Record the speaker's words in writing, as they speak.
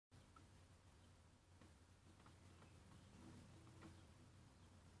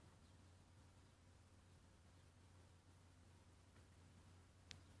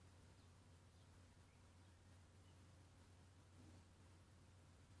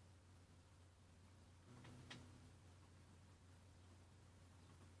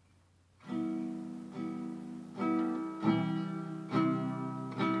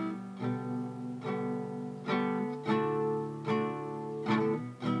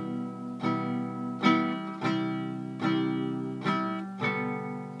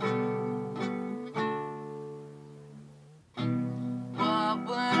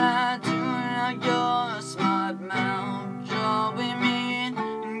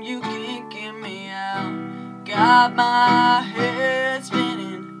got my head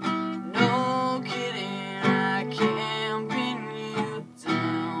spinning. No kidding, I can't pin you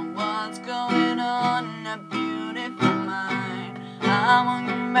down. What's going on in that beautiful mind? I'm on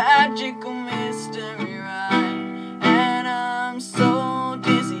your magical mystery ride, and I'm so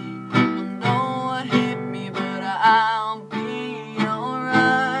dizzy. Don't know what hit me, but I'll be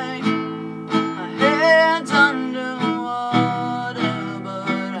alright. My head's underwater,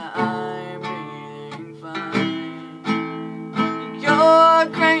 but I'm breathing fine. You're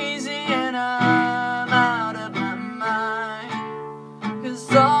crazy and I'm out of my mind,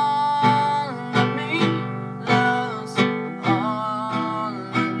 'cause all of me loves all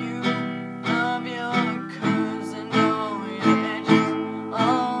of you. Love your curves and all your edges,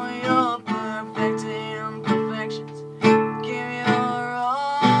 all your perfect imperfections. Give your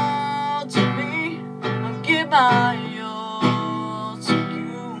all to me, I'll give my all to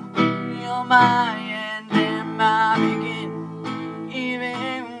you. You're my end and my beginning.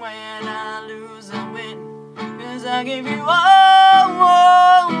 Even when I lose, I win, 'cause I give you all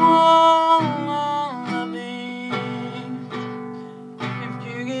of me. If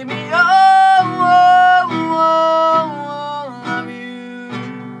you give me all of you,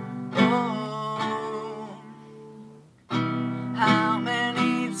 oh. How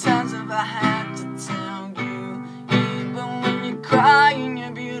many times have I had to tell you, even when you're crying,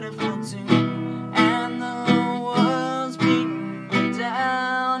 you're beautiful too, and the world's beating you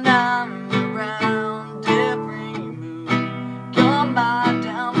down, I'm around every move. You're my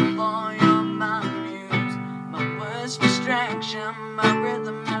downfall, you're my muse, my worst distraction, my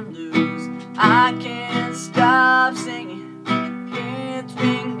rhythm and blues. I can't stop singing, it's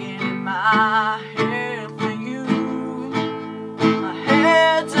ringing in my head for you. My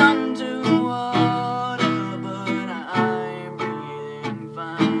head's underwater, but I'm breathing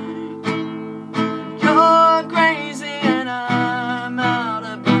fine. You're crazy and I'm out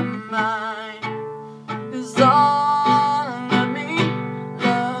of my mind, 'cause all of me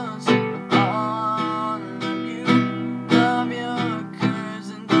loves all of you. Love your curves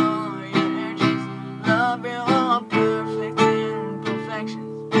and all your edges, love your perfect imperfections.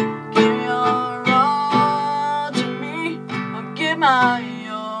 Give your all to me, I'll give my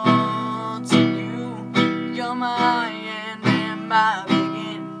all to you. You're my end and my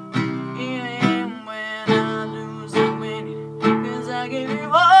beginning. Even when I lose, I'm winning, 'cause I give you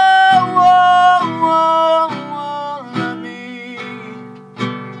all of me.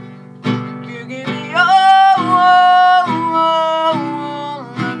 You give me all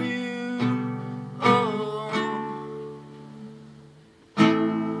of you, oh.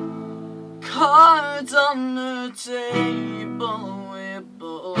 Cards on the table, we're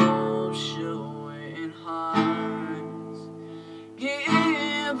both showing hearts,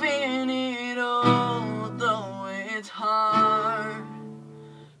 giving it all, though it's hard.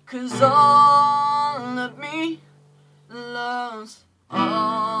 'Cause all of me loves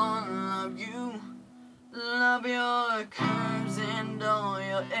all of you. Love your curves and all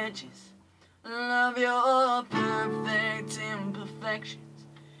your edges, love your perfect imperfections.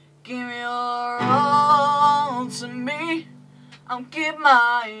 Give your all to me, I'll give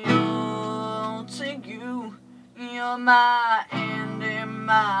my all to you. You're my end and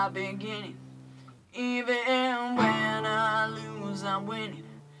my beginning. Even when I lose, I'm winning,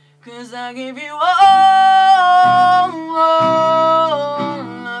 'cause I give you all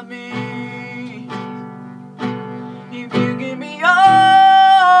of me. If you give me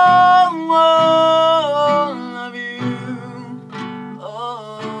all of you,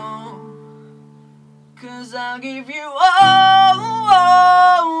 oh. 'Cause I'll give you all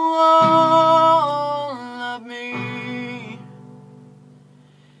of me.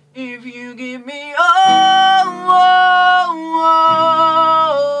 If you give me all